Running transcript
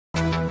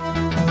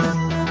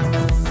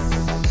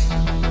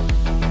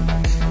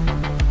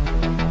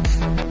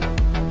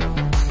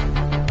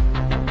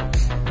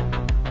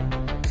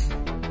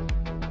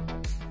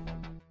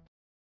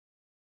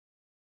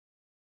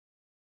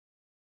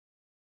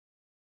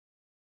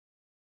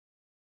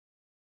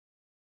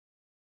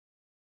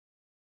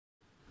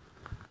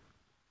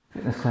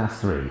Fitness class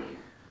 3.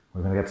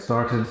 We're going to get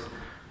started,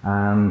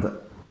 and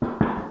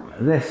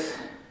this,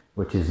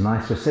 which is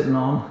nice for sitting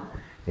on,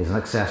 is an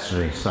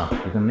accessory. So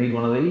you're going to need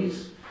one of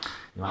these.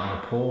 You might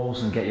want to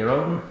pause and get your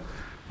own.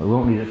 We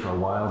won't need it for a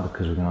while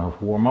because we're going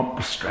to warm up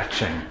with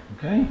stretching.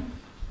 Okay?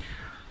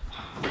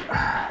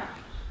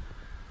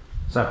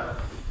 So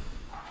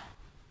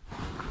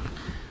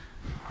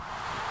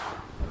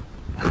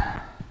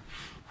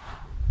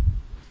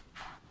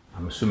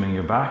I'm assuming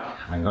you're back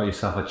and got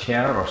yourself a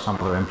chair or some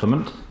other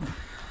implement.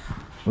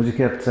 We'll just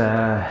get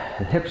the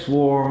hips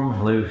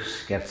warm,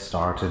 loose, get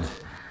started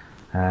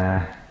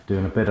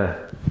doing a bit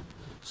of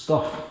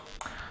stuff.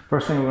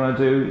 First thing we're going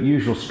to do,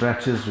 usual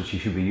stretches, which you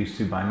should be used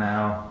to by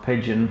now.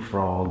 Pigeon,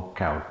 frog,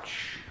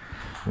 couch.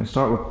 We're going to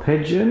start with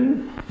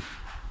pigeon.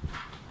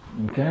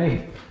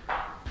 Okay,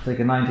 take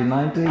a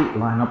 90-90,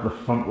 line up the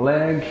front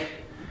leg.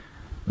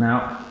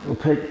 Now,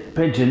 with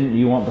pigeon,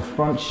 you want the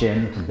front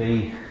shin to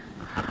be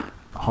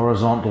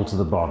horizontal to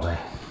the body.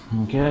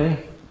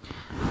 Okay?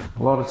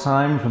 A lot of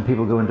times when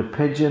people go into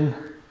pigeon,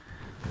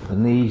 the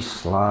knee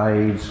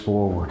slides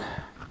forward.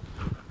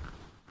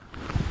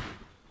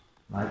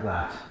 Like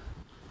that.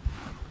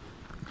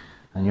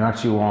 And you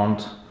actually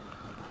want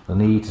the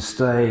knee to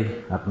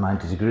stay at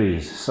 90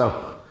 degrees.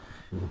 So,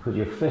 you can put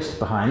your fist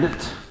behind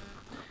it,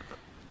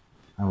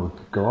 and we'll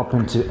go up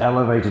into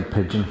elevated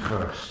pigeon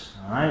first.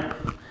 Alright?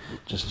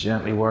 Just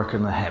gently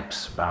working the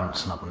hips,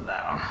 bouncing up and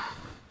down.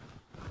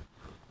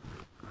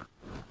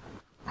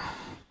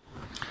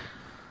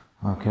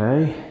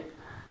 Okay,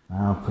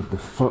 now put the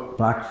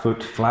back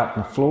foot flat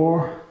on the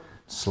floor,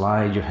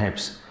 slide your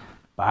hips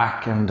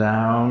back and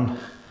down,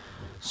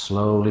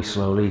 slowly,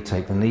 slowly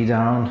take the knee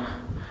down,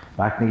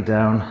 back knee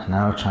down.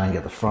 Now try and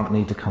get the front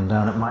knee to come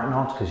down. It might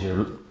not because you're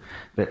a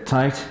bit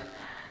tight.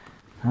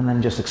 And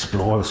then just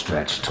explore the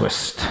stretch,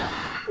 twist.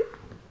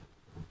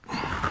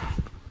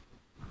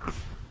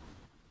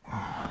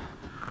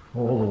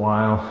 All the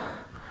while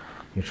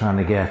you're trying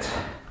to get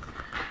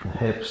the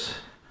hips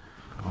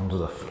onto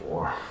the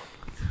floor.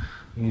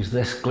 Use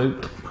this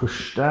glute,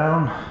 push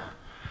down,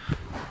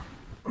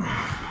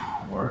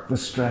 work the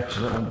stretch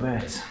a little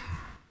bit.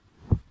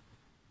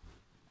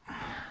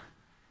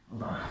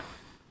 Hold on.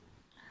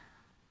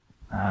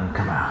 And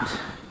come out.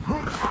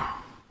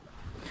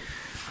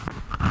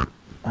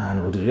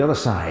 And we'll do the other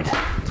side.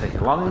 Take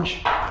a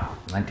lunge,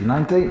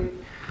 90-90,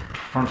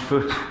 front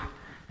foot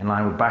in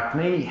line with back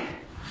knee,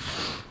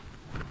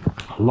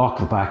 lock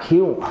the back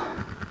heel,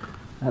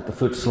 let the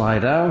foot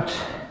slide out.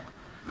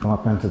 Come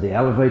up into the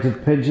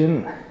elevated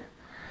pigeon,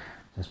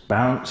 just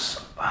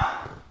bounce,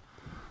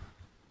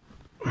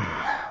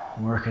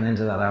 working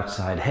into that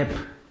outside hip,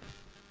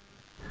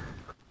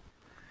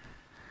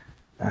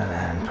 and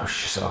then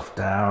push yourself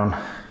down,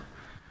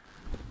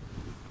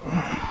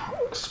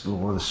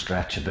 explore the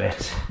stretch a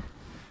bit.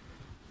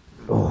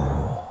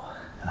 Oh,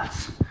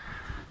 that's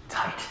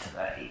tight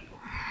today.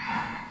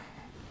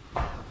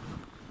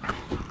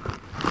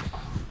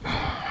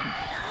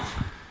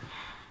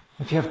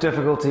 If you have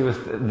difficulty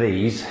with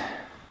these,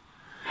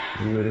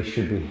 you really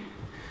should be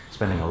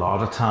spending a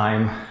lot of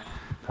time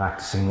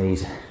practicing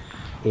these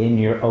in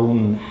your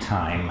own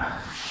time.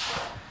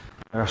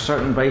 There are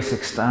certain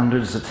basic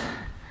standards that,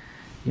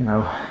 you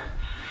know,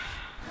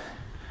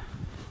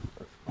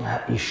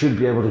 you should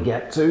be able to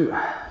get to.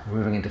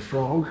 Moving into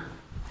frog,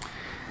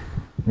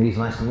 knees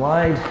nice and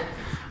wide,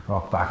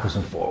 rock backwards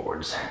and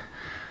forwards.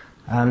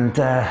 And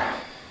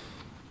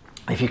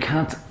if you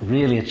can't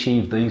really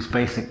achieve these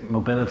basic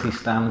mobility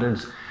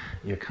standards,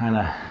 you're kind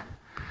of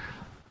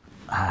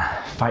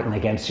fighting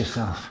against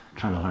yourself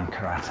trying to learn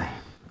karate.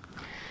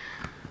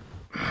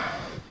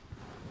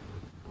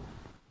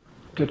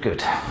 Good,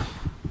 good.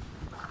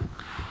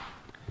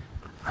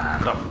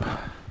 And up.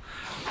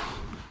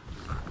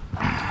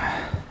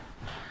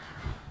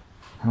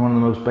 And one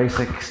of the most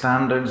basic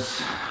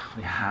standards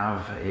we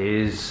have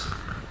is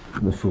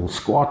the full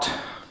squat.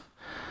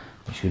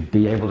 You should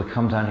be able to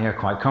come down here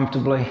quite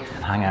comfortably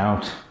and hang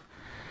out.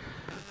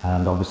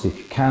 And obviously if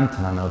you can't,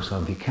 and I know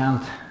some of you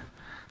can't,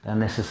 then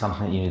this is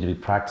something that you need to be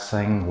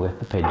practicing with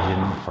the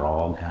pigeon,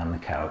 frog and the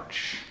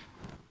couch.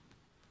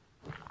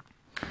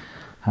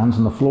 Hands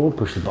on the floor,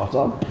 push the butt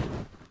up,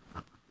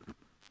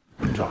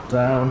 and drop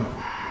down,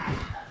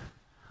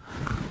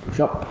 push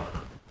up,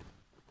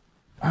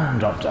 and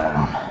drop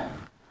down.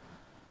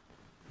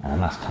 And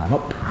last time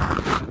up,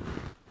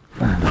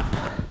 and up,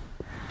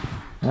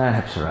 and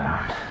hips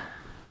around.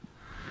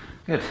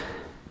 Good.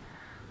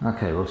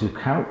 Okay, we'll do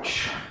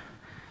couch.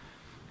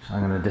 So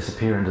I'm going to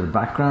disappear into the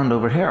background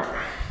over here.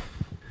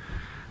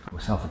 Got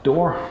myself a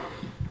door.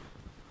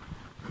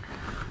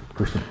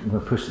 Push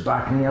the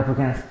back knee up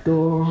against the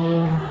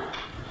door.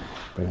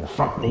 Bring the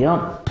front knee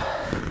up.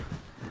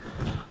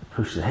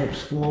 Push the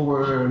hips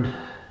forward.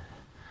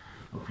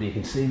 Hopefully you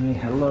can see me.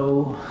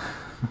 Hello.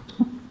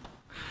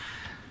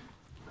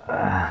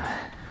 And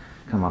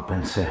come up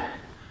into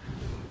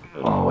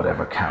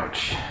whatever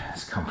couch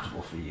is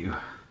comfortable for you.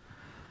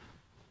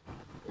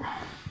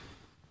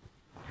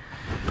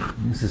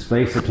 This is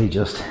basically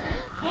just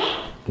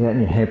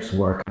getting your hips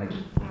working.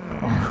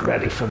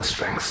 ready for the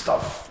strength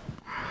stuff.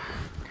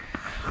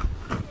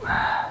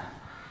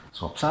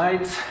 Swap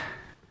sides.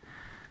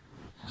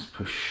 Just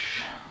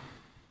push.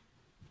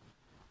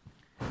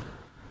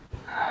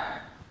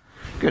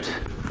 Good.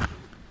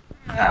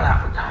 And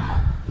out we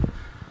come.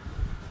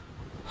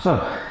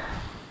 So,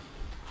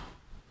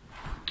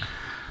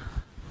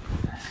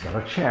 let's get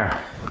our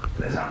chair. Put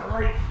this on the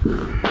right.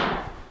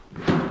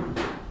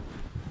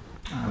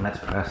 And let's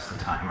press the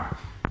timer.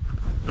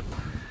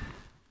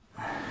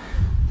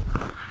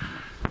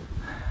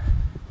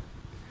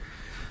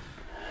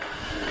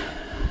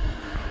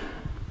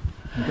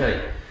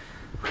 Okay,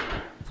 so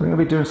I'm going to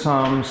be doing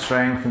some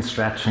strength and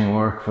stretching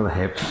work for the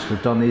hips.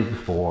 We've done these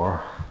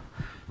before,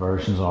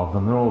 versions of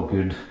them, they're all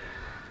good.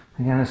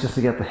 Again, it's just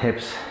to get the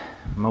hips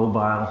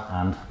mobile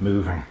and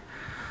moving.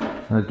 So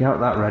I'll get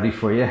that ready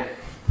for you.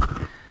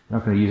 I'm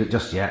not going to use it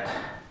just yet.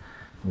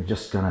 We're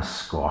just going to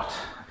squat.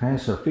 Okay,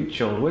 so feet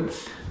shoulder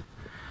width,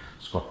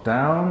 squat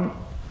down,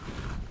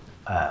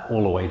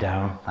 all the way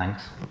down,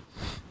 thanks.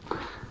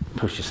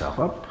 Push yourself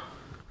up,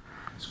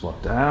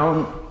 squat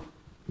down,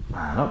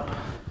 and up,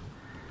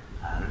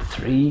 and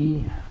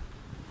 3,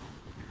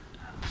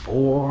 and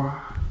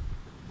 4,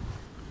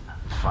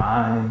 and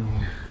 5,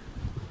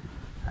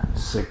 and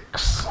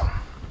 6,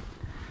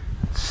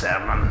 and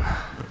 7,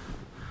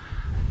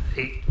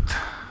 8,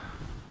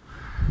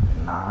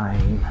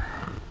 9,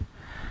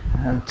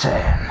 and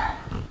 10.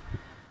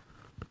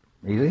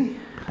 Easy?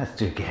 Let's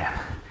do it again.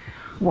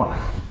 1,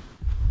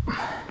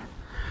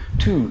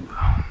 2,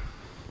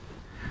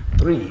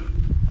 3,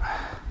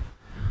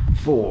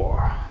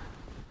 4,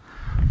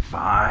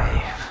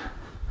 5,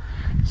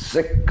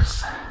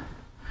 6,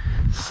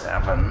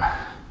 7,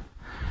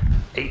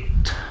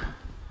 8,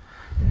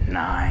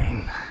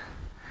 9,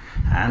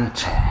 and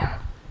 10.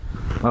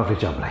 Lovely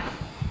jubbly.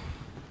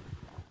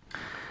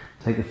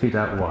 Take the feet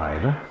out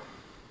wider.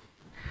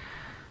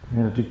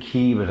 We're going to do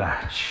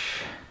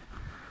kibarach.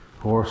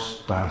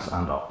 Horse, bounce,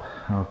 and up.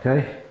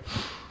 Okay?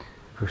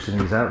 Push the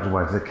knees out as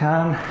wide as they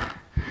can.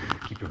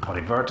 Keep your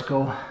body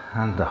vertical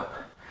and up.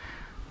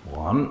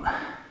 1,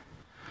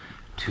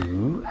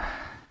 2,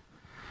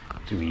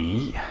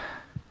 3,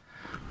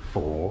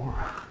 4,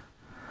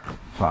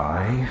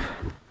 5,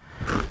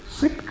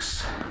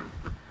 6,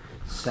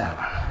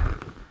 7,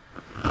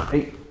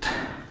 8,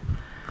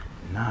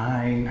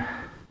 9,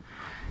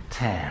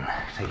 10.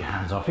 Take your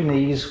hands off your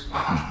knees.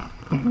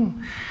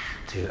 1,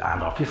 2,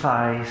 and off your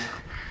thighs.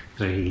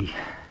 3,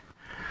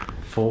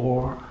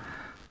 4,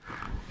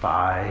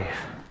 5,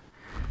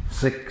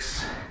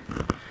 6,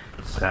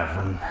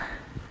 7,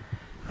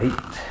 8,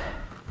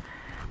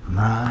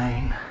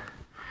 9,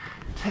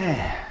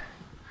 10.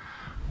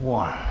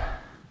 1,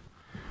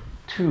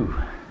 2,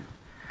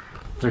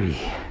 3,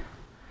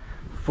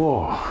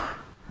 4,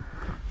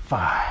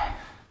 5,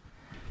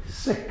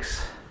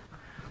 6,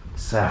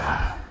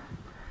 7,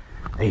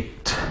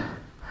 8,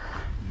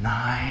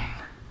 9,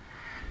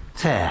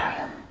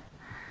 10.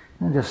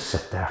 And just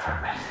sit there for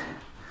a bit.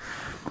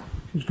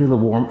 Just feel the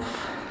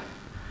warmth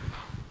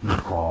in the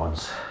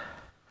quads.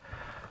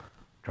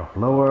 Drop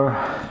lower,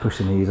 push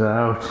the knees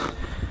out.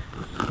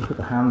 Put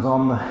the hands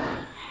on the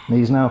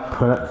knees now,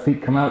 let the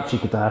feet come out,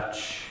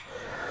 chikibarach.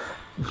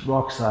 Just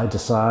rock side to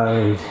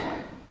side.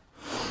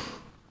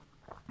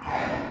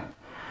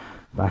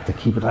 Back to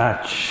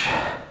kibarach.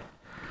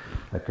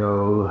 Let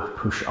go,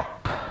 push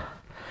up.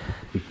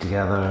 Feet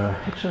together,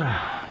 hips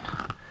around.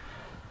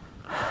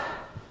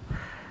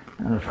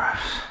 And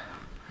reverse.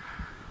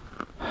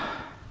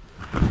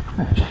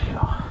 And check it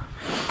off.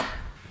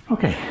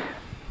 Okay.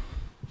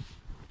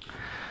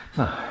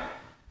 So,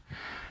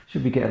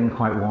 should be getting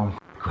quite warm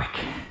quick.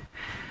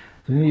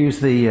 So I'm going to use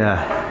the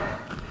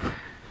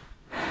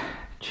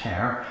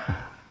chair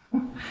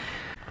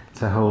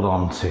to hold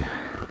on to.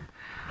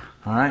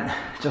 Alright,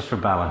 just for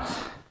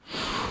balance.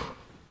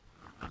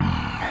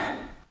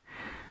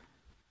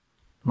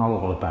 Not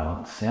all of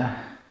balance,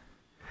 yeah?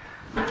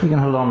 You can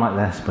hold on like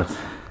this, but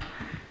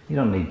you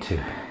don't need to.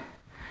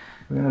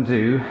 We're going to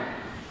do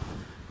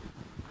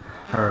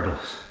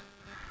hurdles.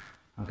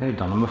 Okay,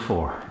 done them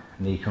before.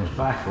 Knee comes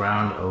back,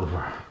 round,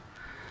 over.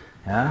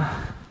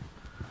 Yeah?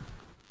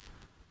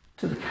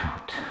 To the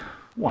count.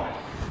 1,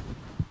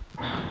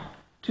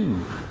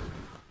 2,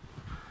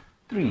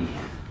 3,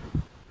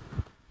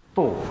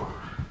 4,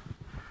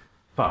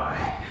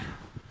 5,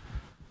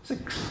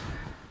 6,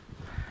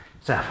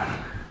 7,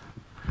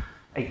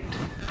 8,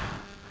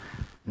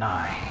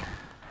 9,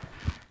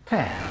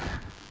 10.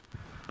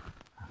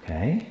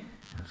 Okay,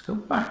 let's go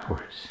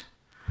backwards.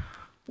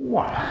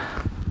 1,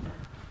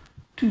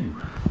 2,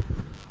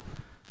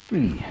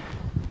 3,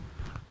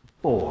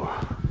 4,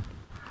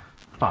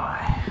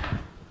 5,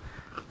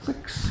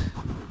 6,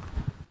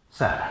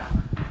 7,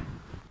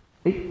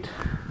 8,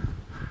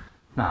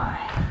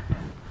 9,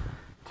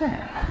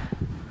 10.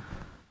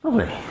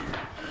 Lovely.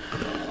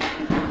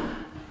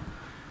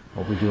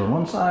 What we do on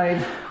one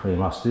side, we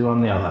must do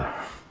on the other.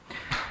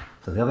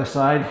 So the other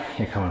side,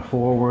 you're coming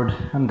forward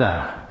and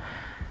down.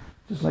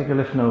 Just like you're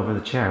lifting over the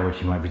chair, which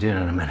you might be doing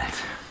in a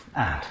minute.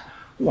 And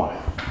 1,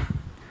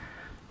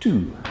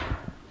 2,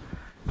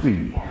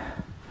 3,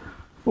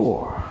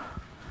 4,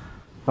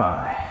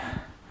 5,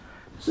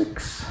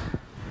 6,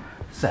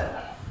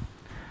 7,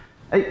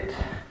 8,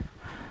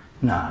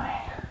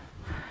 9,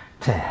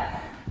 10.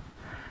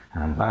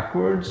 And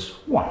backwards.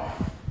 1,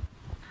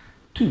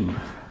 2,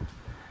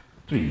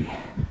 3,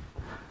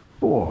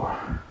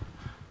 4,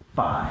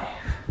 5,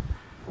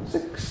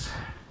 6,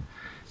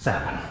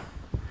 7,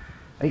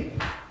 8,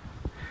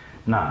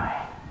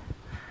 9,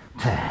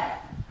 10.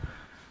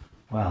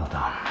 Well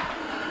done.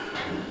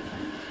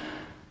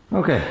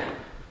 Okay.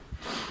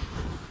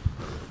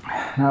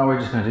 Now we're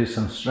just going to do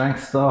some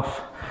strength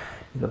stuff.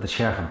 You've got the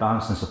chair for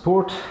balance and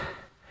support.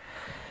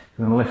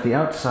 You're going to lift the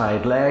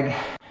outside leg,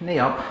 knee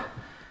up,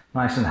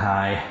 nice and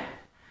high.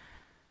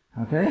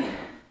 Okay?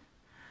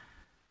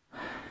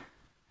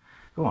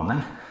 Go on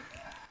then.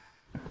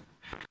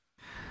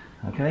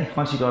 Okay,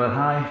 once you've got it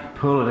high,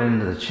 pull it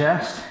into the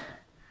chest.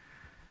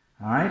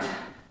 Alright?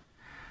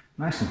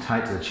 Nice and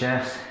tight to the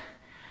chest.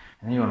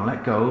 And then you want to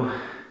let go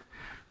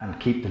and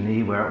keep the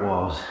knee where it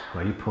was,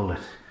 where you pulled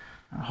it.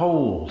 And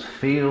hold,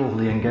 feel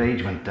the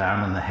engagement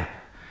down in the hip.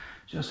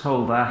 Just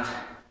hold that.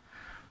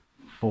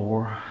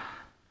 4,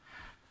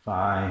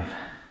 5,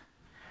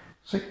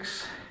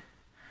 6,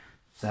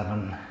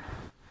 7,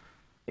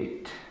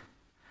 8,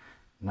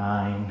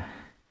 9,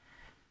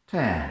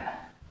 10.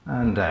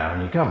 And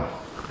down you come.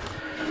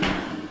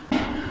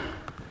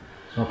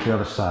 So up the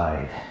other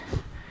side.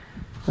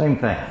 Same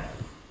thing.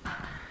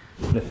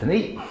 Lift the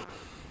knee.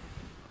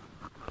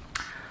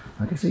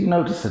 Okay, so you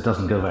notice it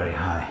doesn't go very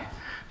high,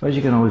 but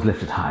you can always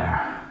lift it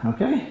higher.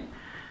 Okay?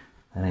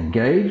 Then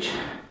engage.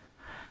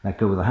 Let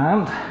go with the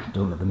hand.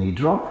 Don't let the knee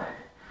drop.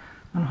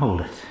 And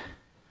hold it.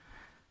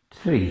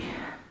 3,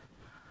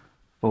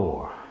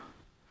 4,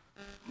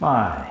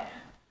 5,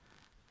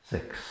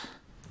 6,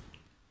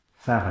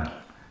 7,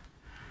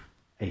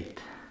 8,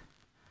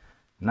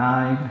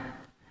 9,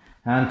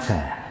 and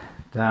 10.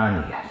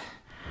 Down you get.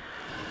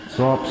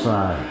 Swap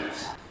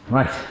sides.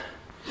 Right.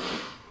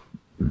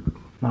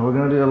 Now we're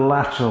going to do a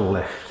lateral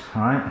lift,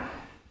 alright?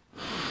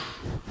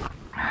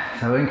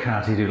 So in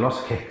karate you do lots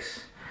of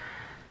kicks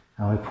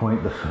and we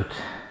point the foot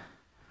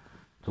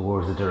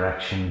towards the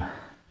direction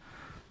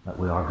that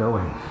we are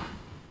going.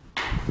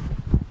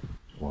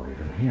 Or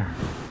even here.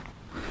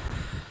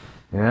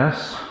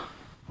 Yes?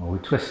 Or we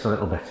twist a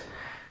little bit.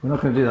 We're not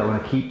going to do that, we're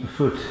going to keep the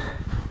foot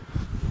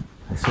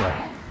this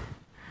way.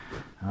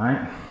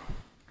 Alright?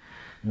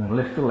 You're going to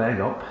lift the leg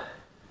up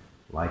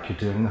like you're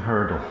doing the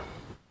hurdle.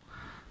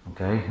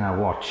 Okay, now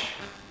watch.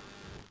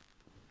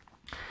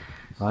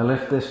 So I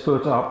lift this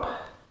foot up,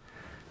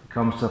 it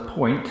comes to a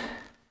point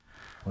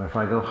where if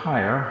I go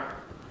higher,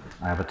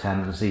 I have a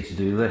tendency to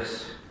do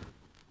this.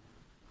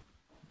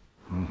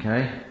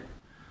 Okay,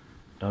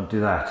 don't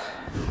do that.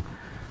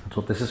 That's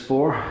what this is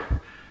for.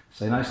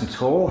 Stay nice and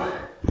tall,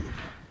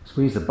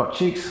 squeeze the butt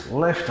cheeks,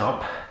 lift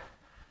up,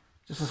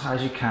 just as high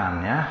as you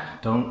can, yeah?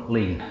 Don't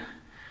lean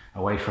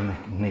away from the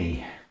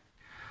knee.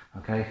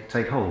 Okay,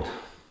 take hold.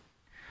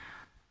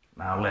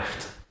 Now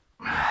lift,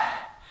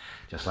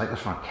 just like the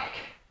front kick,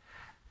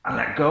 and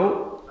let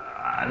go,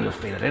 and you'll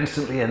feel it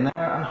instantly in there,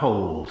 and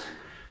hold.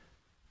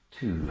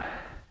 2,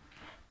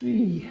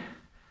 3,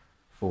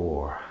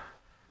 4,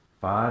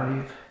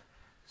 5,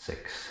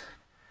 6,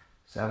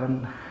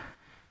 7,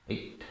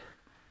 8,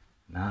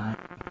 9,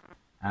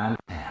 and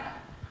 10.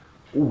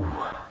 Ooh,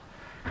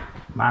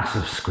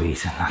 massive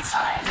squeeze in that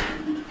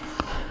side.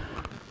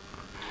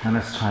 And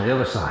let's try the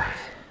other side.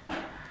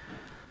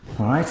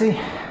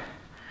 Alrighty.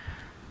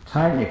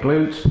 Tighten your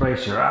glutes,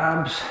 brace your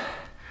abs,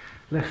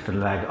 lift the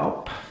leg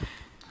up,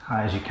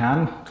 high as you can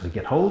until you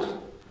get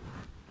hold.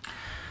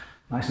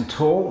 Nice and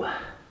tall,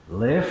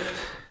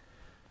 lift,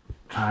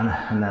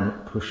 and then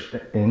push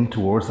in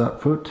towards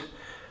that foot,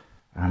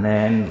 and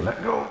then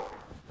let go,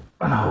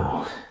 and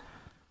hold.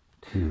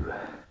 2,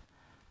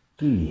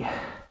 3,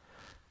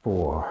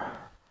 4,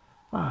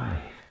 5,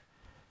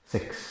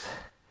 6,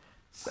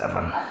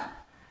 7,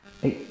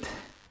 8,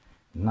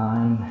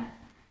 9,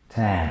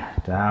 10.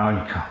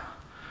 Down you come.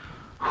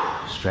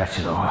 Stretch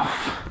it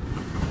off.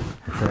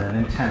 It's an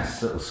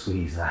intense little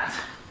squeeze, that.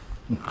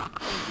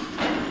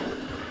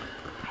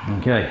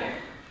 Okay.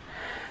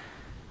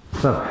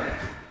 So,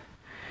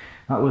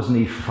 that was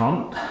knee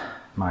front,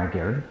 my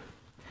Gary.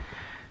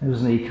 It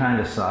was knee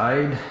kind of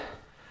side,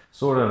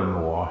 sort of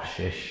a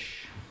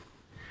wash-ish.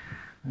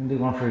 I'm going to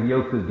do one for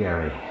Yoku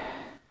Gary.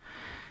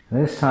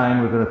 This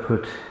time we're going to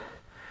put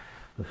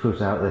the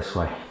foot out this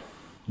way.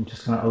 I'm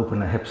just going to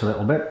open the hips a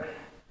little bit.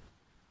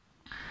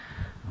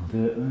 I'll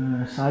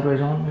do it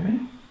sideways on, maybe.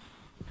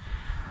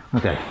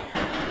 Okay,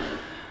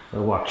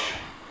 so watch.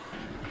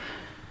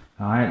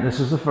 Alright, this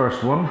is the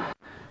first one.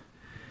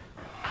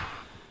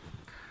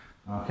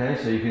 Okay,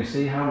 so you can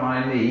see how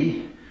my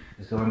knee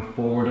is going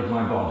forward of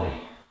my body.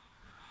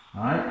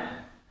 Alright,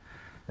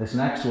 this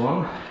next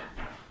one,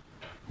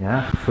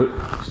 yeah,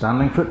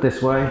 standing foot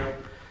this way,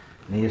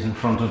 knee is in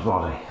front of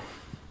body.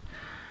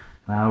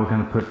 Now we're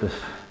going to put this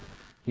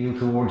heel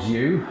towards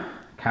you,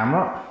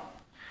 camera.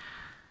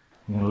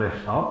 You're going to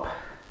lift up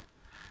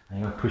and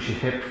you're going to push your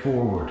hip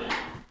forward.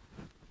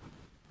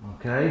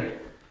 Okay,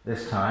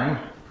 this time,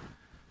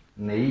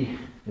 knee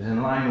is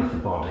in line with the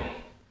body.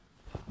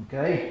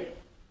 Okay,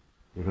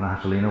 you're going to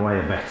have to lean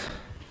away a bit.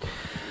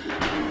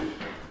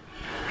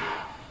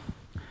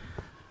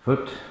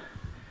 Foot,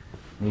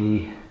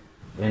 knee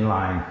in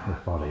line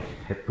with body,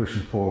 hip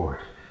pushing forward.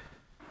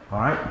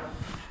 All right?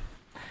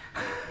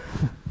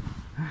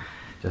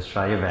 Just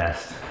try your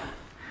best.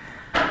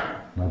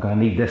 I'm going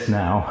to need this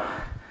now.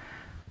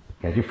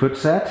 Get your foot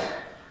set,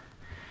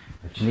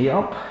 lift your knee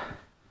up,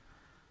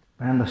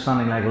 bend the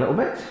standing leg a little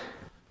bit,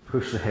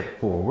 push the hip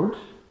forward.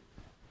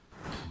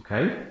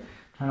 Okay,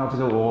 try not to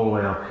go all the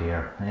way up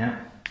here. Yeah,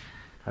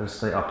 try to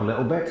stay up a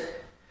little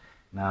bit.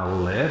 Now we'll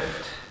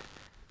lift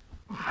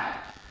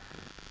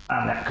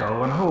and let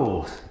go and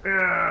hold.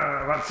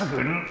 That's a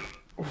good one.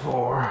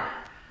 4,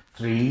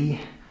 3,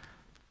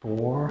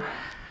 4,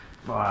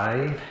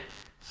 5,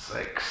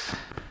 6,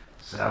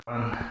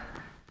 7,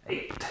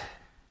 8,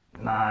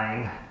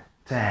 9,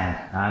 10,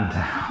 and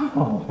down.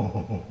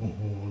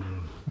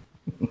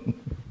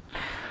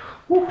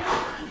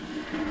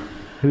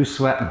 Who's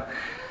sweating?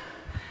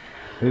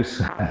 Who's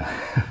sweating?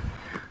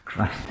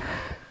 Right.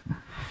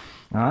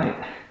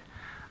 Alright,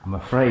 I'm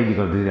afraid you've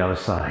got to do the other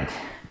side.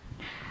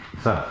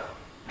 So,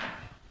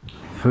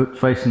 foot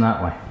facing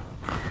that way.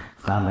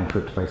 Standing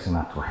foot facing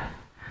that way.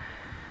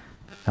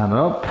 Stand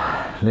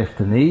up, lift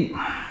the knee,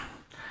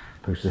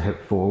 push the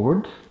hip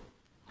forward,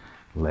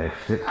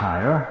 lift it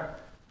higher,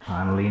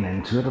 try and lean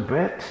into it a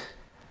bit,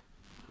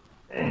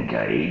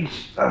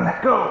 engage, and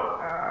let go.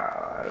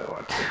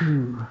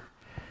 2,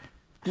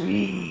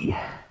 3,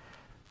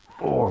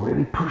 4,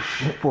 really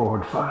push it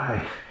forward.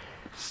 5,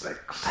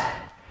 6,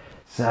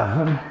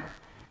 7,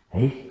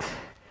 8,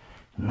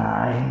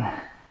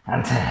 9,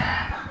 and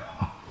 10.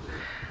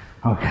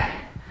 Okay,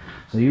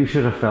 so you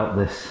should have felt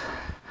this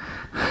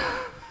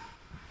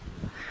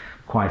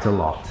quite a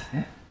lot.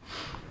 Yeah?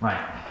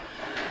 Right,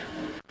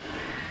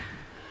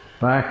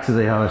 back to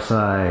the other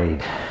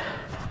side.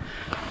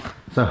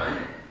 So,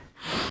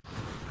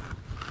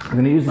 I'm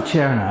going to use the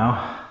chair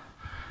now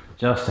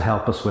just to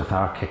help us with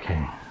our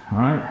kicking. All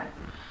right,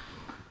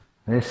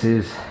 this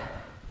is,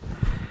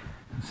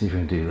 let's see if we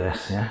can do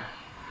this, yeah?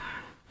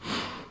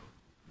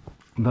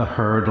 The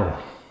hurdle.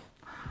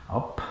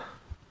 Up,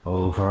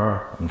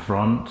 over, in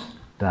front,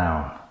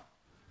 down.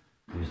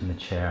 Using the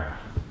chair,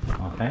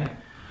 okay?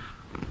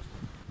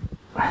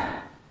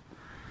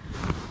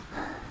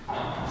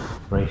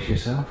 Brace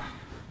yourself,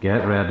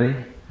 get ready,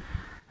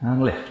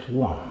 and lift.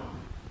 1,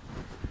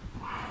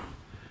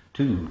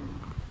 2,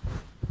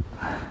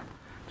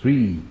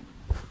 3,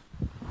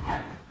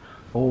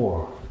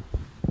 4,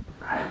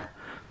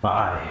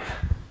 5,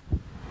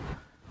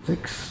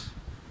 6,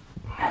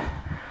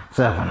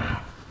 7,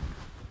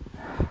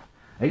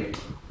 8,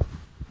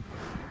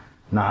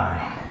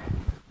 9,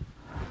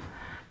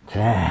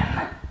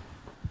 10.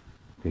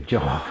 Good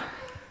job.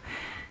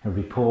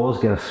 Every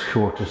pause, get a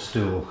shorter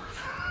stool.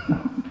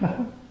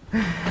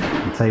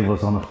 The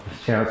table's on the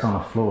chair, it's on the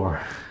floor.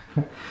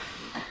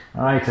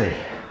 Alrighty,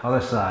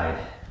 other side.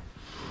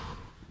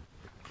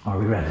 Are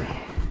we ready?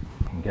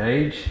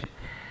 Engage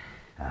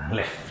and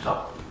lift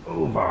up,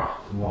 over.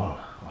 1,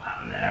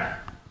 hand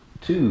there.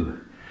 2,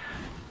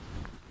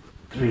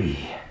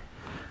 3,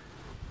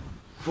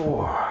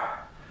 4,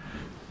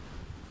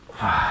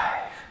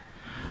 5,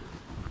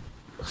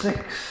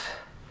 6,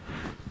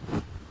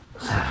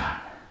 7,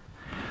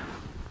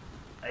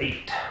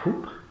 8,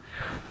 whoop,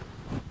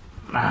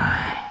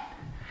 9,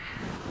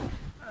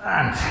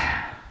 and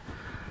 10.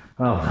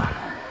 Well done.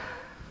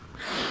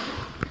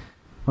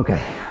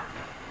 Okay.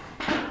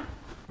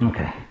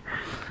 Okay.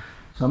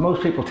 So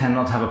most people tend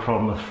not to have a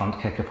problem with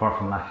front kick apart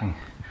from lacking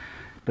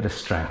a bit of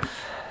strength.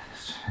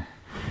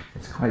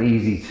 It's quite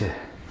easy to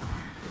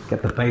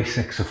get the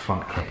basics of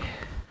front kick.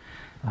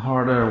 The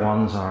harder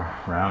ones are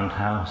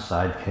roundhouse,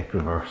 side kick,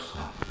 reverse,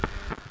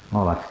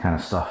 all that kind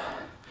of stuff.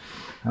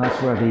 And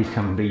that's where these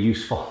can be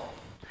useful,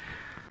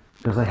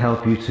 because they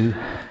help you to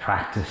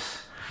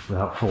practice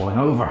without falling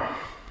over.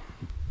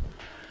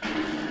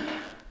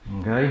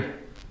 Okay.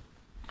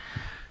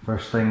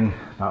 First thing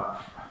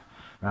about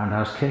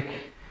roundhouse kick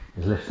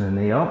is lifting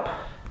the knee up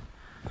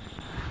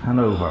and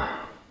over.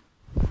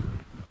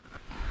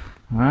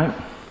 Alright.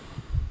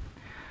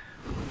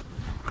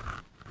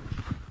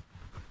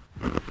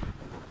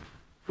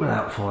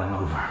 Without falling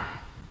over.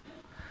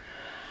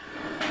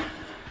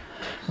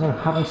 So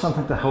having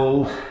something to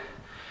hold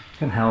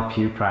can help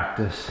you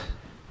practice.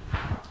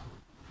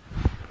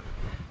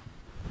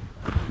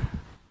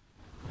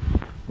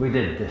 We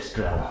did this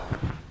drill.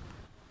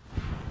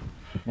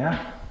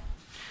 Yeah?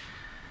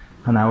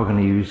 And now we're going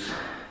to use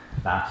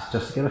that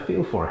just to get a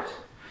feel for it.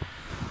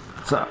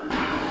 So,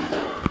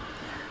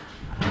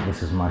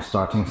 this is my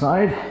starting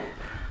side.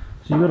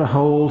 So you've got to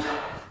hold,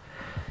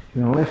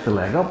 you're going to lift the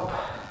leg up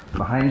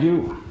behind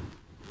you.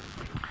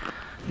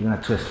 You're going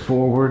to twist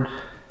forward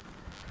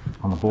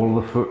on the ball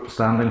of the foot,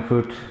 standing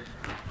foot,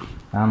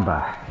 and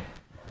back.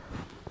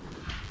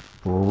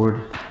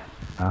 Forward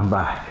and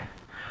back.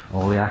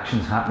 All the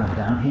action's happening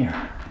down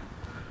here.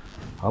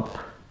 Up,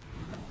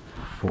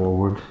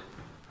 forward,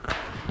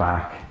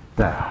 back,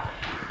 down.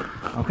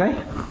 Okay?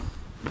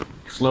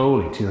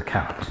 Slowly to the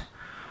count.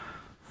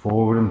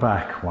 Forward and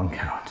back, one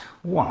count.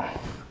 1,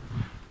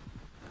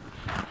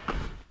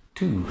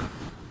 2,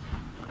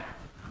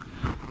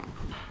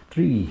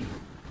 3,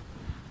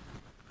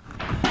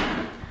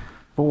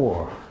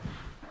 4,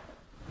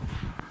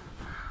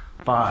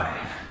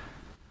 5,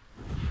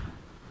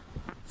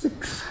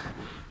 6,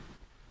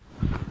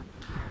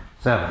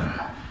 7,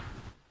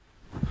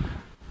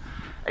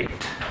 8,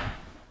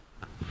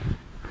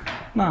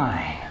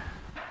 9,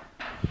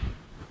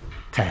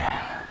 10.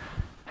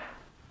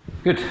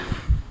 Good.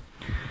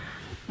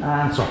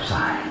 And swap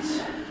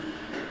sides.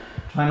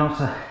 Try not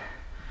to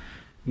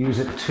use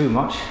it too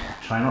much.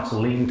 Try not to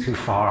lean too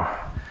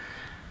far.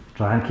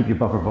 Try and keep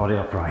your upper body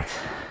upright.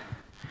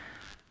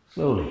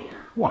 Slowly.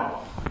 1,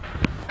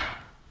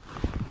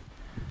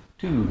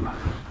 2,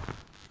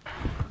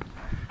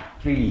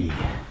 3,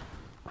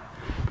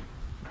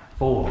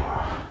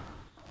 4,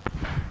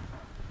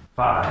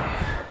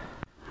 5,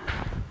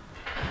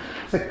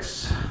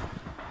 6,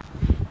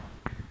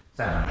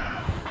 7,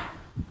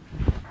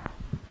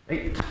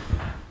 8,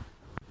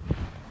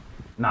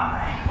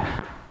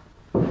 9,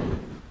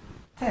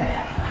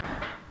 10.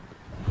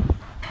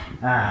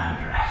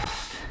 And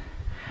rest.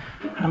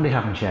 Handy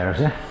having chairs,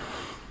 yeah?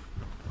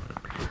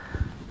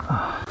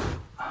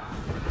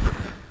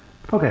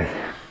 Okay.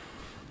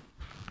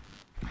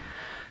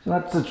 So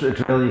that's a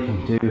drill you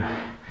can do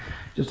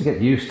just to get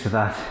used to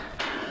that.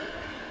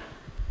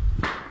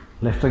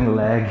 Lifting the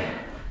leg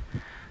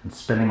and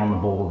spinning on the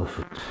ball of the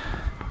foot.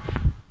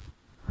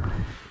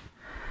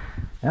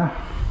 Yeah.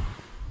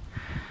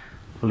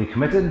 Fully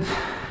committed,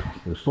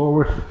 goes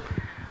forward,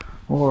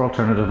 or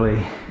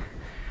alternatively,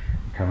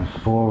 comes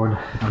forward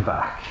and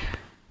back.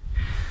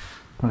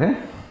 Okay?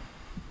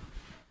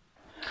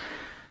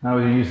 Now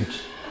we're going to use the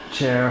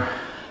chair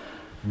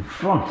in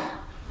front.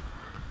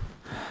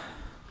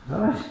 Is that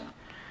right? Is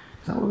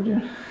that what we're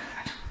doing?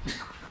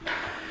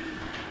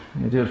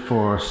 I'm going to do it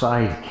for a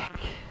side kick.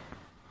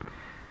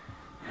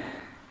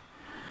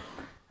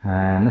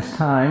 And this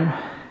time,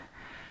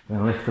 I'm going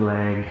to lift the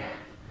leg.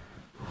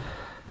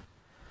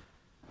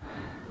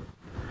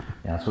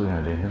 Yeah, that's what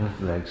we're going to do. Lift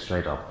the leg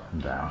straight up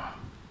and down.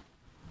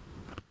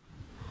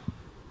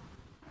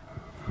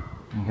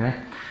 Okay?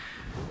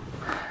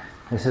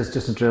 This is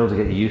just a drill to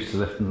get you used to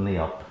lifting the knee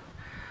up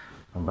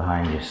from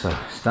behind you. So,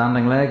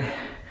 standing leg,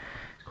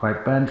 it's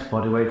quite bent,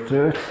 body weight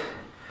through it.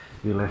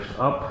 You lift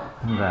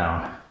up and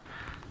down,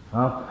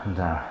 up and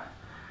down.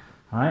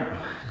 Alright,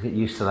 let's get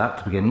used to that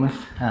to begin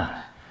with. And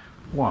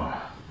 1,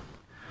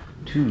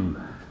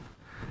 2,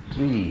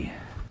 3,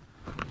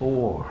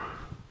 4,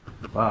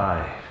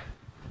 5,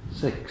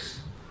 6,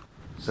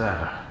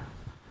 7,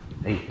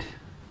 8,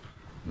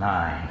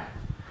 9,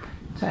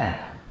 10.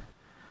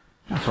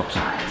 And swap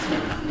sides.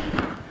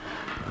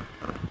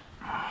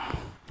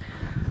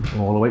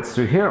 All the weights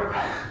through here.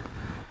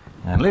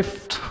 And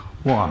lift.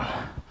 1,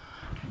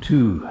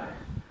 2,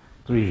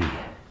 3,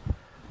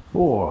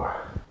 4,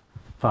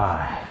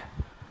 5,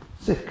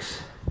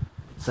 6,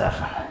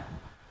 7,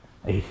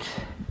 8,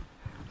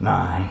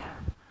 9,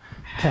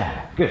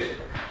 10. Good.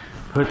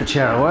 Put the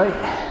chair away.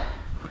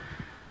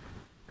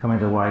 Come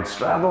into a wide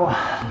straddle.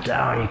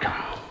 Down you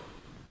come.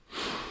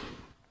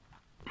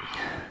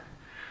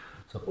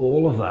 So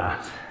all of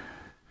that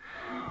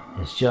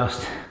is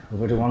just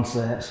over to one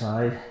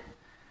side,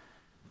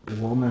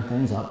 warming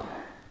things up.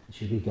 It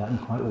should be getting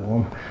quite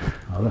warm.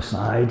 Other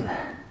side,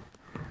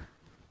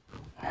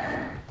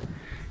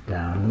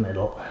 down the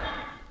middle.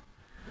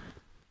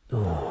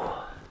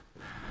 Oh,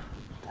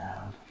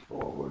 down,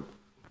 forward,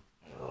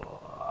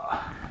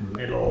 oh,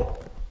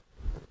 middle,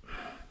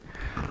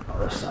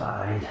 other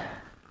side.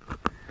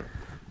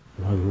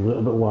 Move a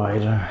little bit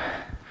wider,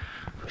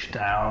 push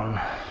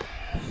down.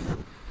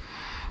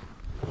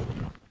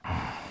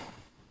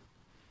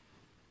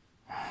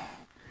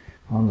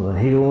 Onto the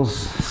heels,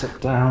 sit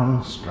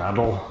down,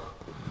 straddle.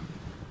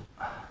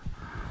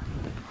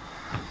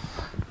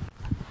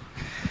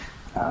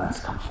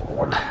 Let's come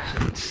forward so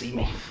you can see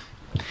me.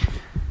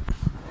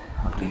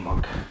 Ugly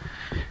mug.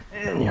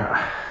 In here.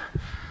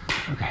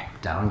 Okay,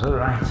 down to the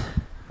right.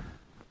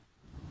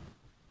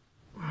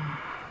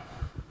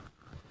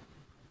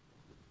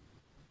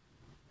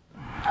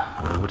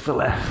 Over to the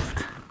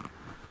left.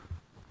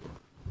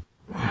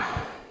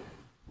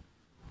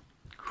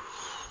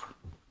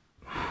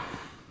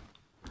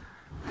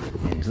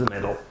 Into the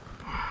middle.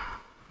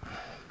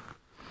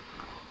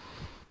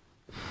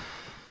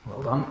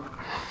 Well done.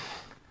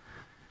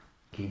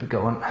 Keep it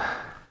going.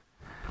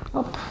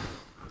 Up.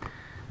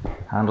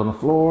 Hand on the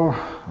floor,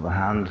 other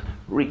hand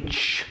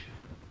reach.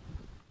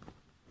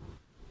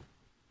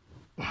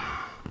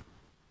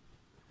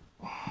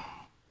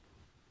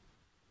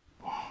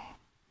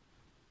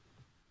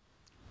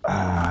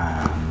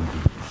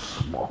 And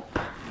swap.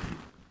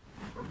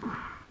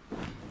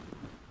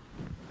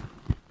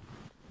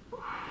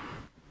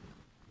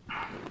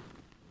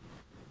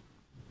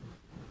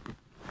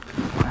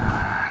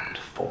 And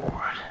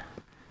forward.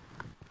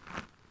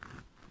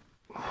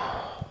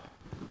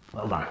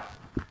 Well done.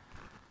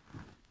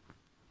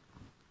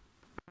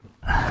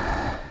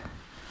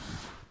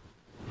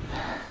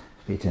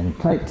 Feet in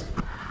tight.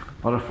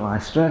 Butterfly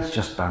stretch,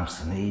 just bounce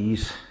the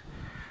knees.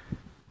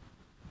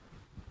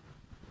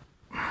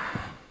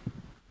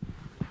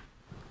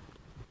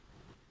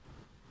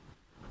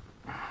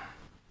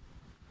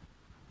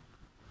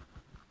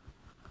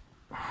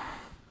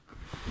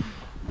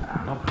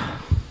 And up.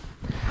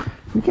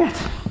 We get.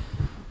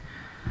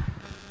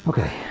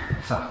 Okay,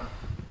 so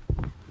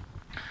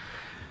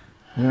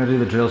I'm going to do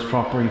the drills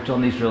proper. You've done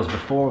these drills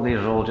before. These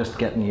are all just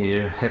getting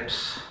your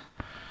hips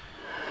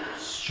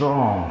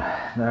strong.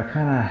 They're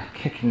kind of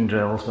kicking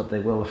drills, but they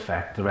will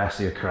affect the rest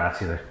of your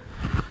karate. They're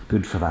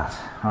good for that.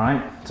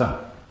 Alright,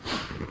 so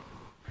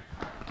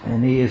the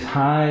knee is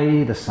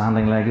high, the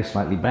standing leg is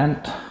slightly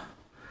bent.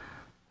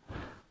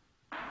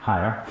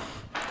 Higher.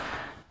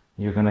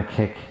 You're going to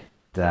kick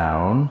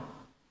down,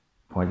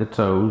 point the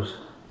toes,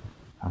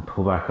 and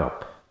pull back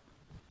up.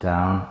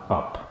 Down,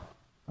 up.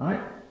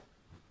 Alright?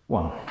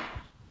 1,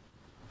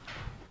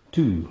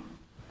 2,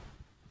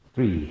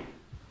 3,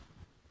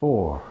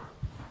 4,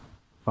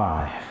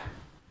 5,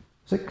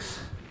 6,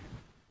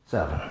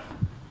 7,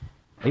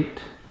 8,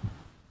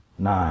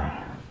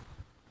 9,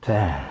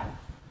 10.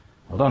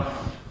 Well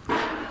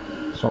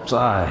done. Swap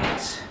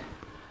sides.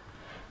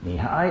 Knee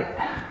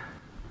high.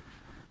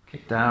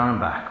 Kick down and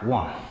back.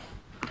 1,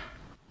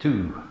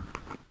 2,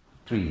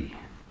 3,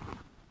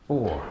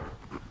 4,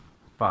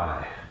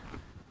 5,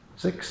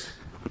 6,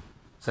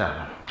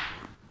 7,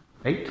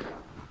 8,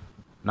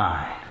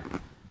 9,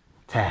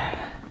 10.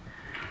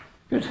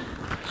 Good.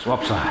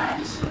 Swap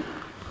sides.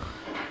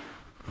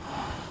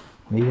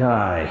 Knee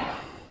high.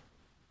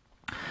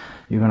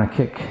 You're going to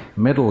kick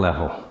middle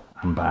level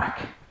and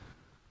back.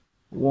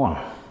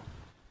 1,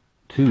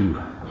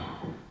 2,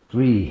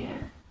 3,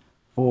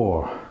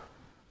 4,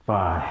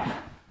 5,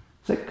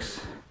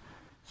 6,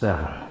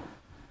 7,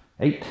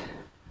 8,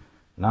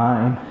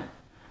 9,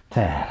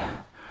 10.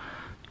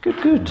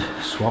 Good, good.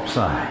 Swap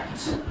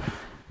sides.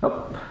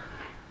 Up.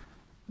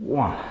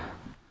 1,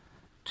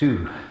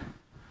 2,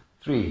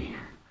 3,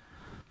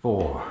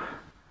 4,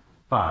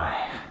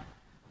 5,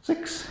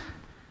 6,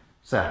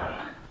 7,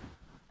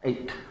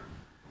 8,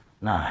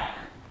 9,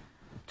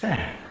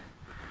 10.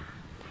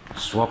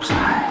 Swap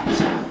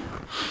sides.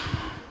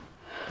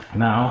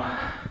 Now,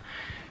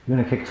 you're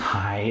going to kick as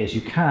high as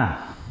you can.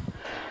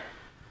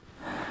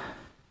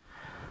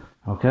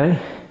 Okay?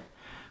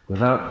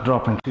 Without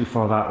dropping too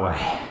far that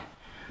way.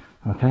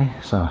 Okay?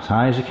 So as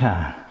high as you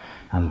can.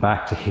 And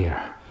back to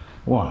here.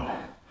 1,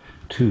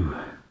 2,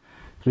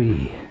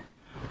 3,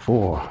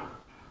 4,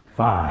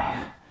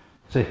 5,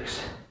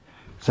 6,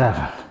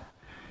 7,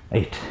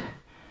 8,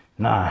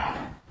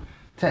 9,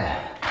 10.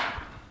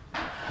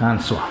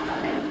 And swap.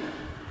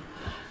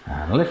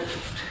 And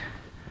lift.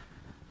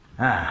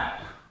 And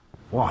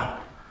 1,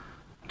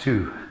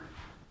 2,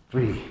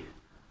 3,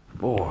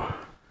 4,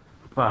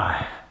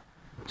 5,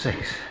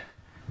 6,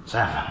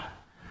 7,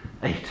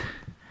 8,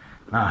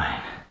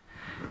 9,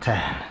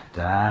 10.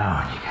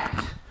 Down you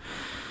get.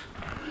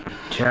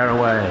 Chair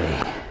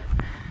away.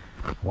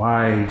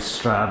 Wide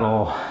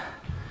straddle.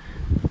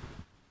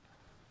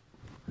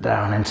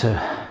 Down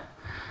into,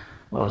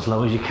 well, as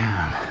low as you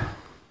can.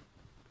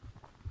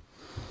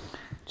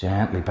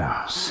 Gently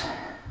bounce.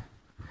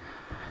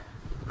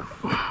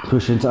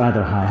 Push into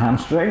either high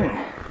hamstring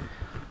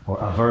or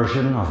a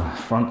version of a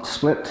front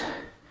split.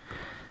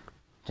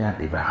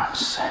 Gently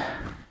bounce.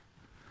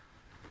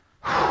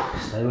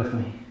 Stay with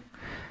me.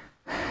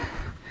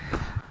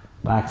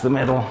 Back to the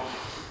middle.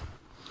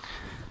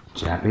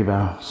 Gently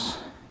bounce.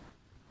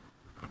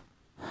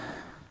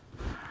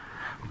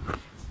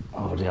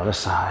 Over the other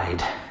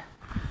side.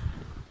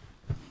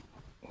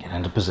 Get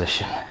into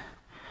position.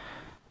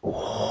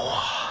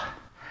 Oh,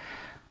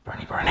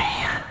 Bernie, Bernie.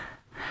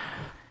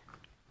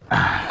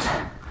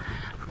 And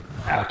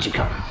out you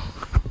come.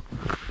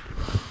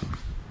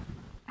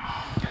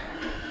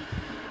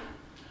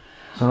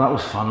 So that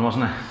was fun,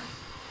 wasn't it?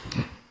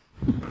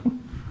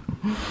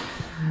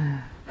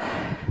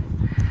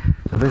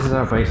 So this is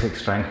our basic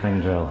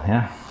strengthening drill,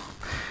 yeah?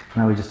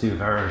 Now we just do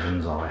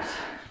versions of it.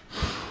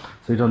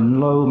 So we've done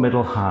low,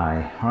 middle,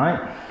 high,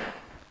 alright?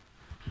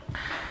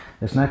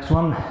 This next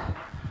one,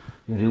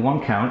 you do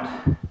one count,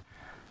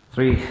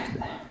 three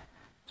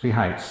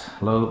heights,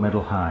 low,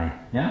 middle, high,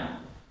 yeah?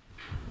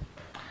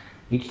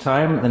 Each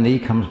time the knee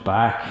comes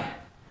back,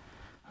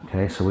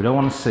 okay, so we don't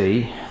want to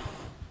see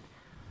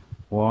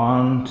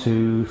 1,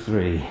 2,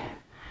 3.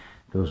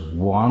 Goes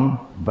 1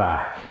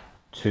 back,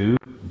 2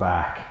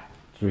 back,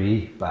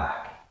 3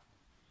 back.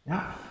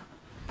 Yeah.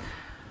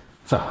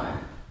 So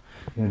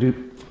you're going to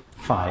do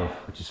 5,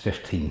 which is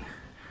 15.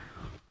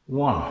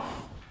 1,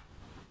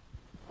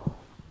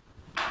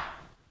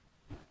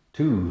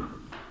 2,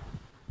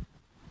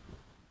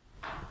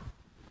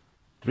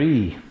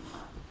 3,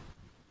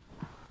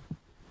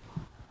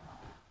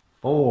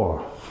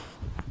 4,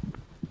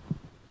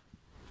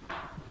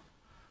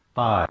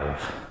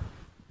 5.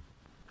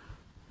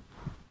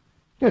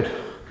 Good.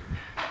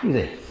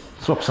 Easy.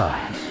 Swap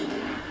sides.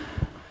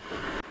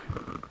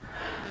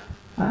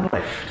 And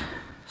lift.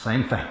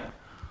 Same thing.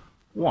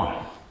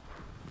 1.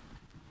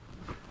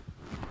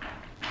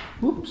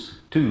 Oops.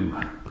 2,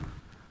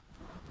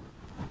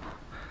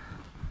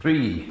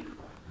 3,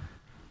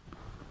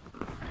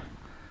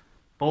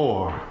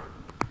 4,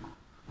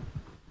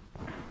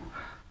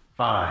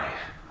 5.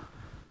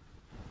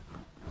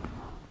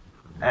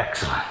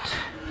 Excellent.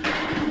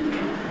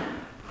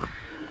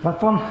 That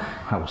fun?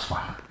 That was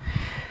fun.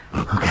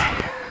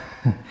 Okay.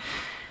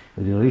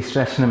 We'll do a release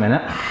stretch in a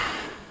minute.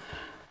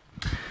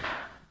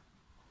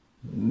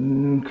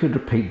 Could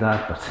repeat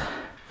that, but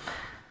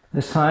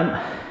this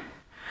time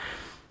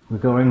we're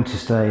going to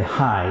stay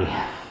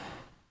high.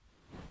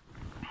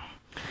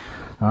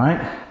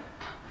 Alright?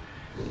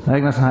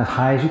 Leg nice and as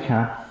high as you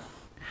can.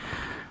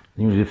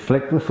 Then you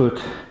flick the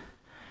foot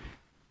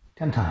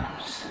 10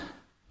 times.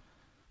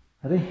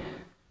 Ready?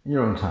 In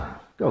your own time.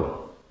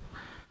 Go.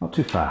 Not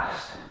too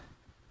fast.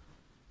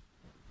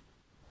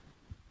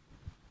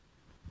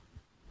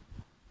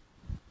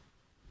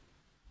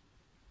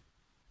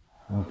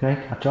 Okay,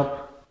 catch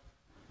up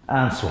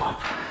and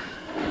swap.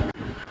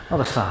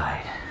 Other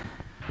side.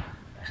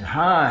 Nice and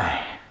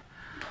high.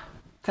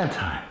 10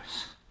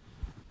 times.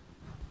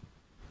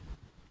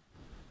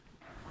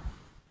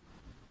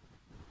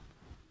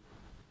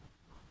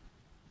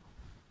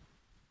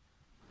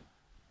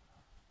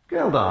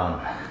 Well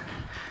done.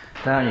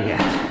 Down you get.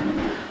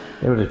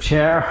 Get rid of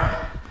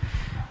chair.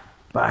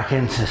 Back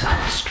into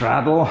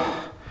straddle.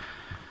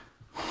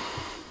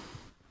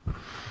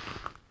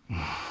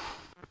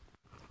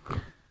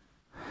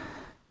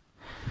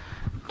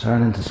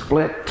 Turn into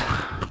split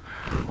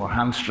or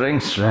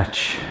hamstring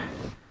stretch.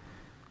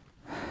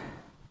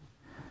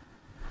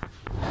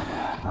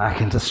 Back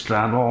into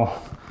straddle.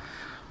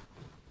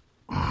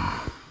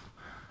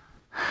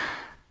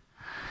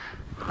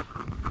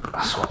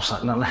 Swap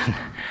side. No,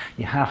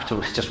 you have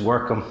to just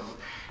work them.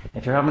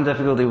 If you're having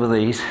difficulty with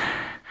these,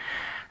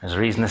 there's a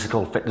reason this is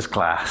called fitness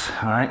class,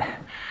 all right?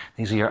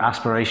 These are your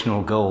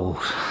aspirational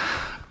goals.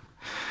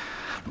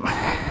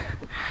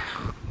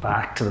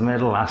 Back to the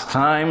middle last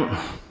time.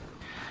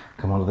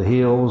 Come onto the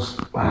heels.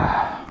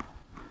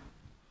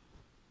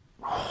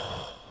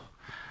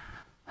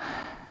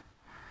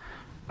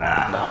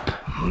 And up.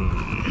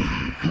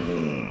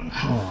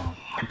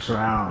 Hips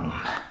around.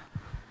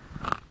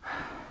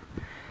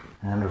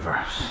 And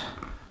reverse.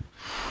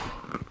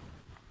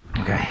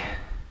 Okay.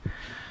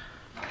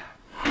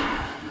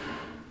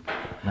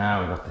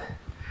 Now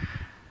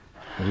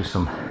we'll do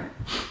some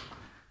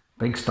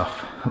big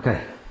stuff.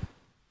 Okay.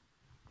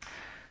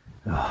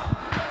 Oh.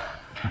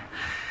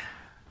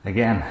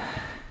 Again,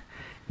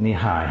 knee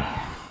high.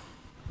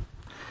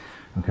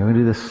 Okay, we'll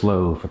do this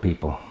slow for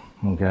people.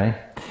 Okay.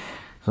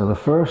 So the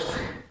first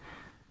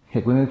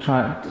hit, we're going to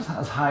try it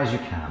as high as you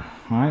can.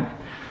 All right.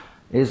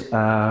 Is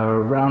a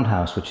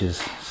roundhouse, which is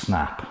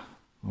snap.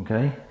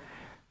 Okay.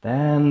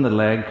 Then the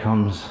leg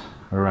comes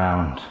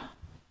around.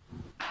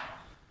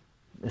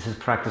 This is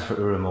practice for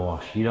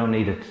Uramosh. You don't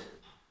need it,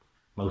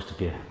 most of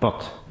you,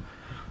 but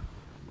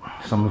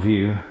some of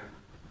you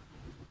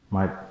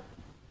might.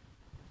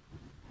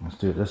 Let's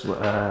do it this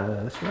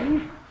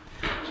way,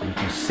 so you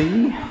can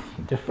see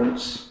the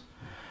difference.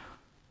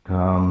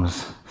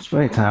 Comes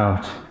straight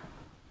out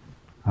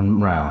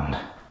and round.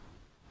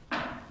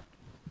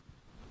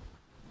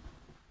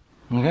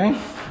 Okay?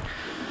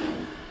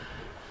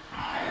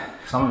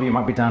 Some of you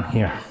might be down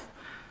here.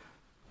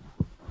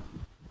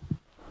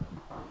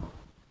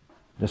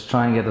 Just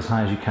try and get as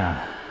high as you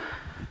can.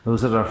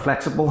 Those that are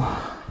flexible,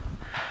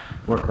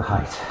 work the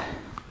height.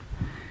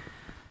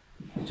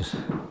 Just.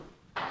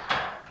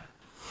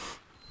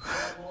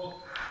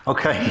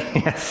 Okay,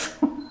 yes.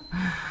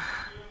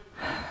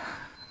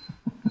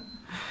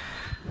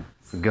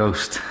 It's a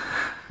ghost.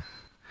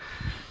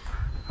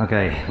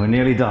 Okay, we're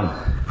nearly done.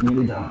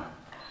 Nearly done.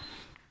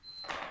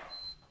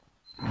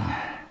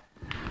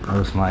 That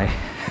was my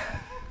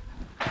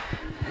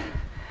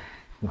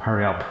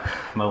hurry up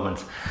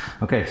moment.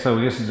 Okay, so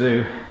we used to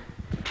do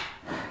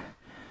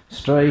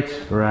straight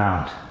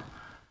round.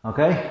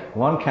 Okay,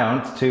 1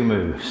 count, 2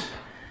 moves.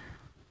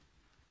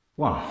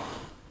 1,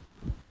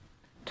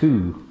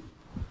 2,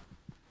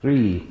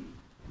 3,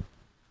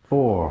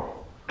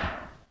 4,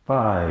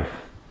 5,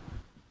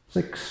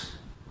 6,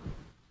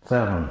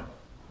 7,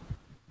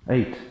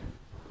 8,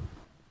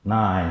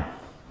 9,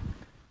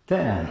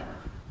 10.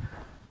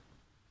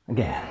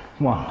 Again.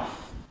 1,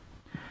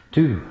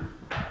 2,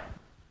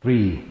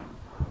 3,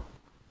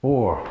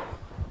 4,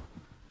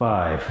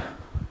 5,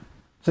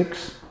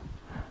 6,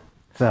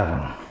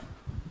 7,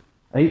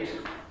 8,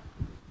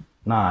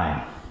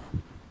 9,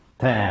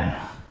 10.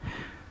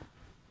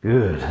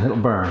 Good. Little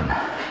burn.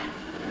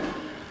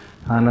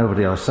 Hand over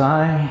the other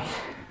side.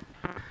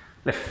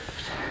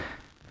 Lift.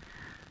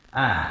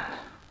 And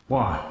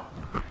 1,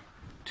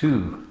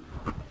 2,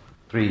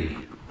 3,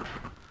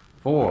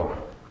 4,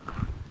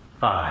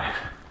 5,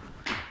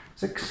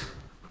 6,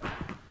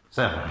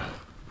 7,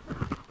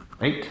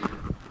 8,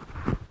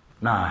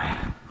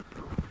 9,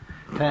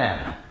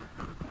 10.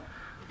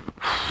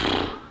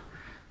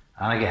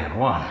 And again.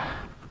 1,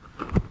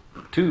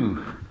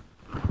 2,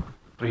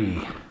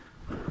 3,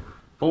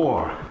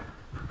 4,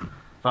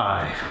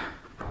 5,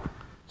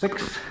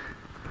 6,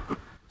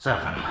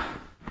 7,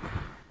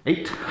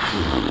 8,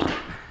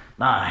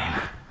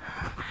 9,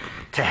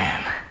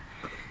 10.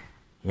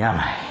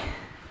 Yummy.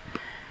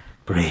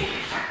 Breathe.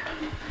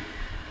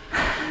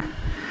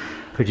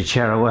 Put your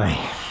chair away.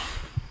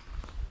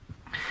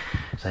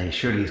 Say,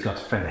 surely he's got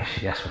to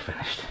finish. Yes, we're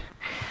finished.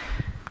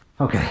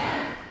 Okay.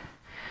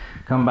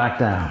 Come back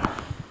down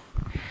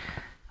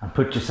and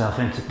put yourself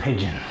into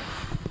pigeon,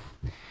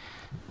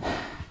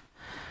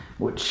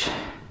 which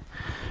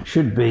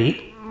should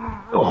be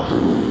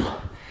a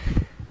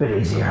bit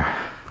easier,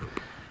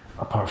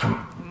 apart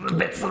from the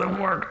bits that have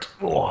worked.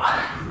 Oh.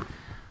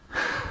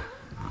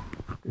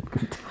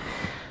 Good.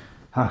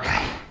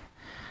 Okay.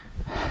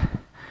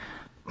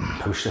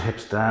 Push the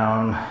hips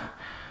down,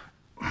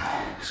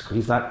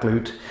 squeeze that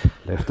glute,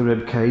 lift the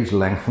rib cage,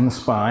 lengthen the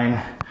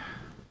spine,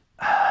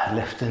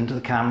 lift into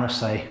the camera,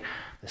 say,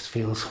 this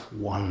feels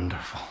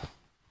wonderful,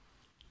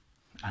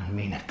 and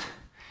mean it.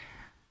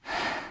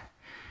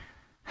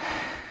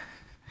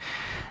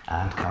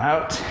 And come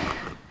out,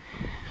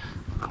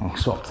 and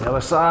swap to the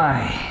other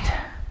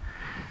side.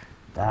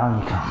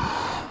 Down you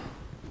come.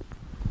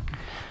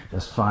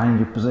 Just find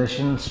your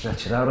position,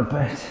 stretch it out a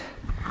bit.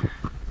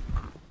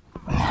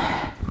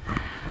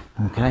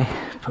 Okay,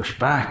 push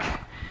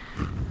back,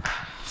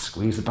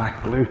 squeeze the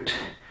back glute,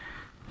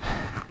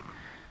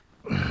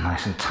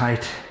 nice and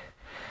tight,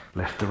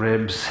 lift the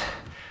ribs,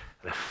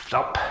 lift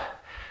up.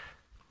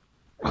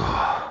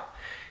 Oh,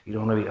 you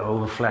don't want to be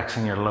over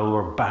flexing your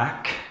lower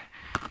back,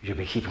 you should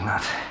be keeping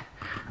that.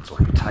 That's why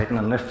you tighten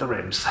and lift the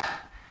ribs.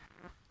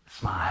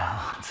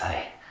 Smile and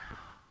say,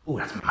 oh,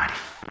 that's mighty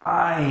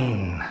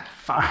fine,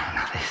 fine,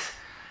 that is.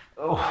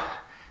 Oh,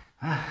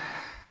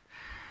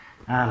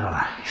 and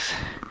relax.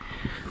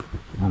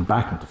 And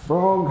back into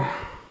frog.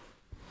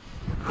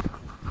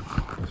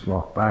 Just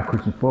rock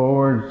backwards and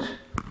forwards.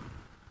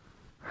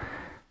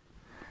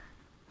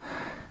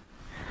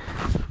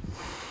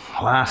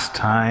 Last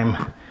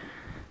time.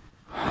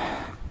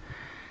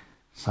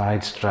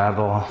 Side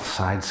straddle,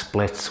 side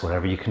splits,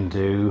 whatever you can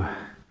do.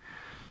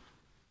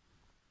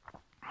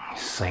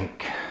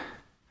 Sink.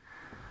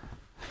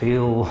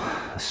 Feel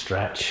the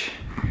stretch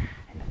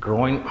in the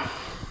groin.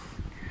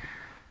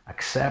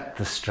 Accept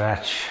the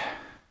stretch.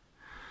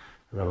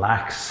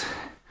 Relax.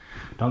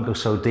 Don't go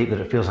so deep that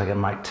it feels like it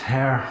might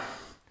tear.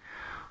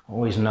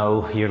 Always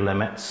know your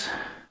limits.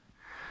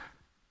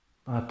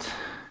 But,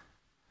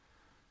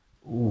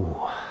 ooh,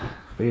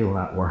 feel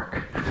that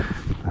work.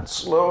 And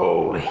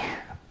slowly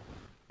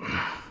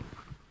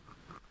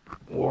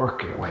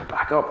work your way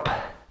back up.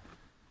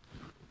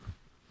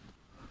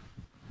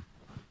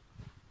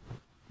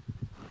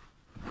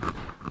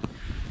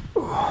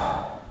 Ooh.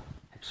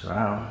 Hips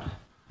around.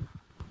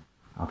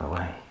 Other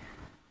way.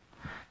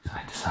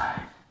 Side to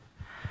side.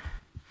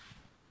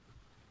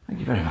 Thank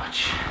you very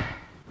much.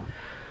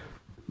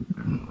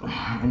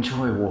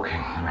 Enjoy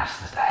walking the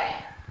rest of the day.